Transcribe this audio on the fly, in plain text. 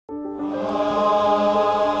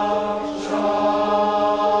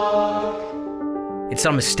It's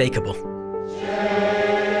unmistakable.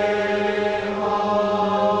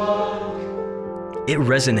 It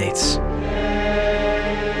resonates.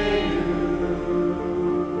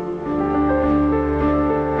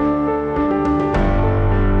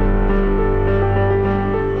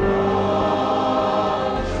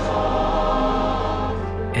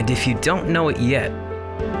 And if you don't know it yet,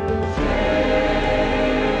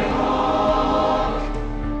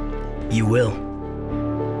 you will.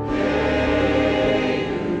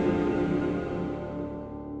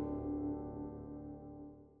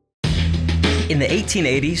 In the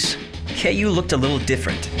 1880s, KU looked a little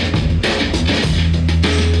different.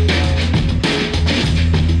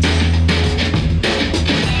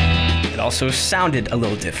 It also sounded a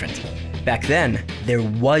little different. Back then, there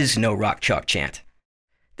was no Rock Chalk Chant.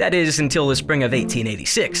 That is, until the spring of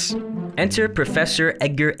 1886. Enter Professor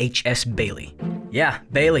Edgar H.S. Bailey. Yeah,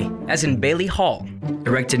 Bailey, as in Bailey Hall.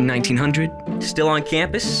 Erected in 1900, still on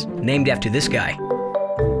campus, named after this guy.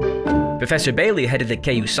 Professor Bailey headed the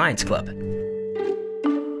KU Science Club.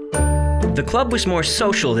 The club was more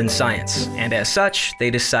social than science, and as such, they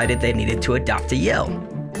decided they needed to adopt a yell.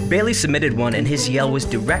 Bailey submitted one, and his yell was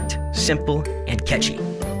direct, simple, and catchy.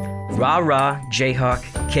 Rah rah, Jayhawk,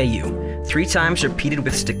 KU, 3 times repeated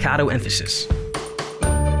with staccato emphasis.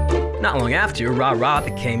 Not long after, rah rah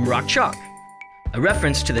became Rock Chalk, a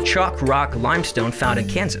reference to the chalk rock limestone found in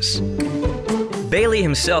Kansas. Bailey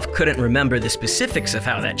himself couldn't remember the specifics of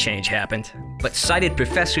how that change happened, but cited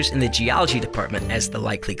professors in the geology department as the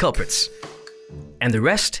likely culprits. And the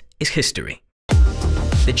rest is history.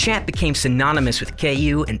 The chant became synonymous with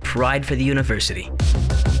KU and pride for the university.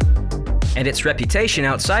 And its reputation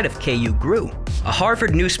outside of KU grew. A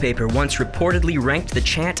Harvard newspaper once reportedly ranked the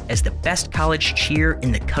chant as the best college cheer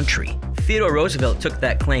in the country. Theodore Roosevelt took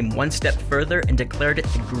that claim one step further and declared it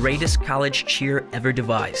the greatest college cheer ever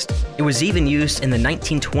devised. It was even used in the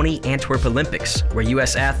 1920 Antwerp Olympics, where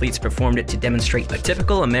US athletes performed it to demonstrate a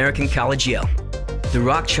typical American college yell. The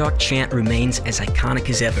Rock Chalk Chant remains as iconic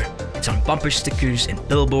as ever. It's on bumper stickers and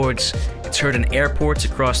billboards. It's heard in airports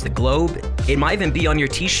across the globe. It might even be on your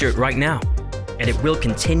t-shirt right now. And it will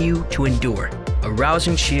continue to endure. A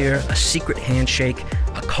rousing cheer, a secret handshake,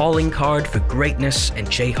 a calling card for greatness and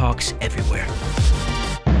Jayhawks everywhere.